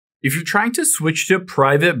If you're trying to switch to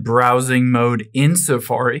private browsing mode in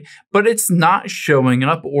Safari, but it's not showing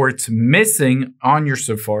up or it's missing on your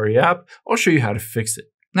Safari app, I'll show you how to fix it.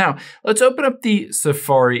 Now, let's open up the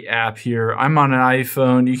Safari app here. I'm on an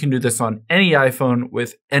iPhone. You can do this on any iPhone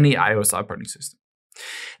with any iOS operating system.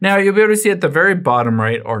 Now, you'll be able to see at the very bottom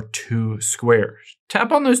right are two squares.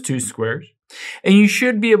 Tap on those two squares, and you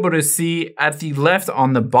should be able to see at the left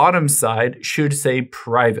on the bottom side should say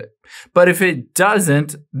private. But if it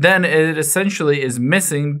doesn't, then it essentially is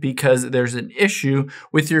missing because there's an issue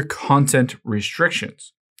with your content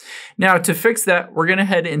restrictions. Now, to fix that, we're going to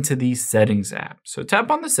head into the Settings app. So tap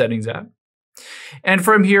on the Settings app. And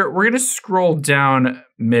from here, we're going to scroll down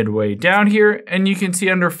midway down here, and you can see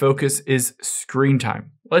under Focus is Screen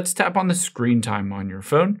Time. Let's tap on the Screen Time on your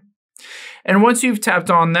phone. And once you've tapped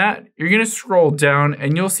on that, you're going to scroll down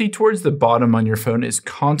and you'll see towards the bottom on your phone is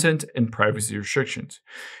Content and Privacy Restrictions.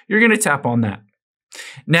 You're going to tap on that.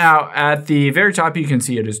 Now, at the very top, you can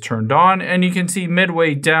see it is turned on, and you can see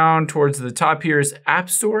midway down towards the top here is App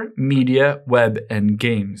Store, Media, Web, and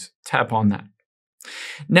Games. Tap on that.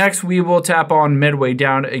 Next, we will tap on midway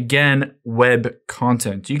down again, web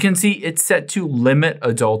content. You can see it's set to limit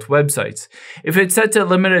adult websites. If it's set to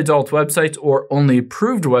limit adult websites or only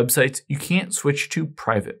approved websites, you can't switch to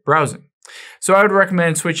private browsing. So I would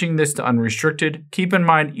recommend switching this to unrestricted. Keep in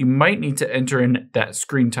mind, you might need to enter in that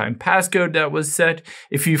screen time passcode that was set.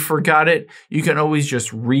 If you forgot it, you can always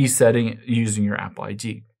just reset it using your Apple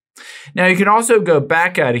ID. Now, you can also go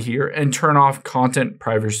back out of here and turn off content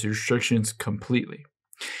privacy restrictions completely.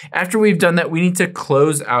 After we've done that, we need to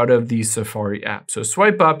close out of the Safari app. So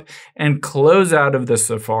swipe up and close out of the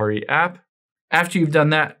Safari app. After you've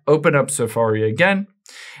done that, open up Safari again.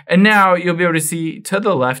 And now you'll be able to see to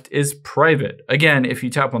the left is private. Again, if you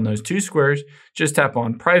tap on those two squares, just tap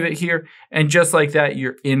on private here. And just like that,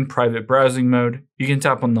 you're in private browsing mode. You can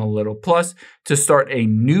tap on the little plus to start a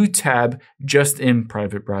new tab just in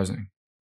private browsing.